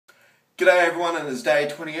G'day everyone, and it's day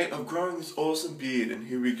 28 of growing this awesome beard, and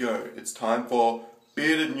here we go. It's time for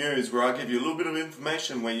Bearded News, where I give you a little bit of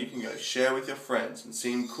information where you can go share with your friends and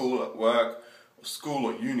seem cool at work, or school,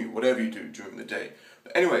 or uni, whatever you do during the day.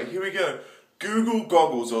 But anyway, here we go. Google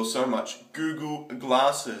goggles, or so much, Google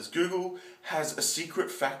glasses. Google has a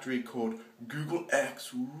secret factory called Google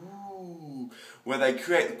X, where they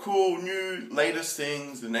create the cool, new, latest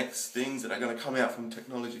things, the next things that are going to come out from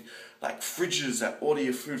technology, like fridges that order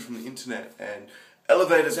your food from the internet and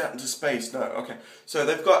elevators out into space. No, okay. So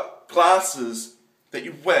they've got glasses that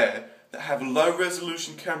you wear that have a low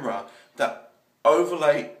resolution camera that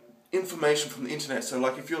overlay information from the internet. So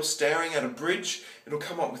like if you're staring at a bridge, it'll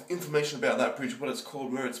come up with information about that bridge, what it's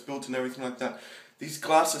called, where it's built and everything like that. These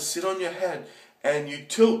glasses sit on your head and you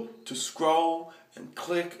tilt to scroll and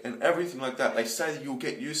click and everything like that. They say that you'll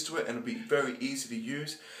get used to it and it'll be very easy to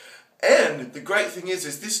use. And the great thing is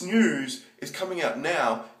this news is coming out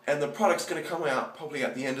now, and the product's going to come out probably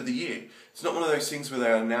at the end of the year. It's not one of those things where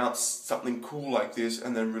they announce something cool like this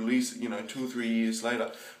and then release it, 2 or 3 years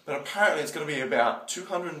later. But apparently it's going to be about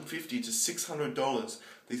 $250 to $600,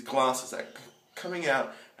 these glasses that are coming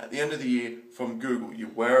out at the end of the year from Google. You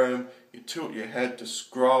wear them, you tilt your head to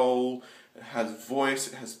scroll, it has voice,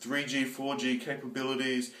 it has 3G, 4G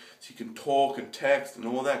capabilities, so you can talk and text and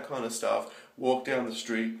all that kind of stuff. Walk down the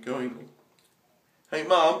street going, "Hey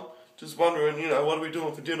Mum, just wondering, what are we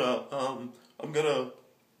doing for dinner? I'm gonna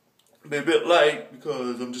be a bit late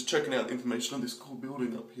because I'm just checking out the information on this cool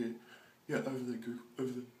building up here. Yeah, over there, Google,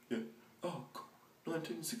 over there, yeah. Oh, cool,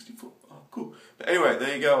 1964, oh, cool." But anyway,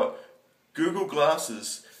 there you go. Google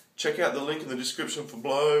Glasses. Check out the link in the description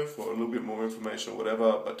below for a little bit more information or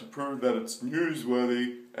whatever, but to prove that it's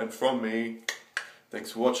newsworthy and from me,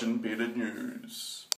 thanks for watching Bearded News.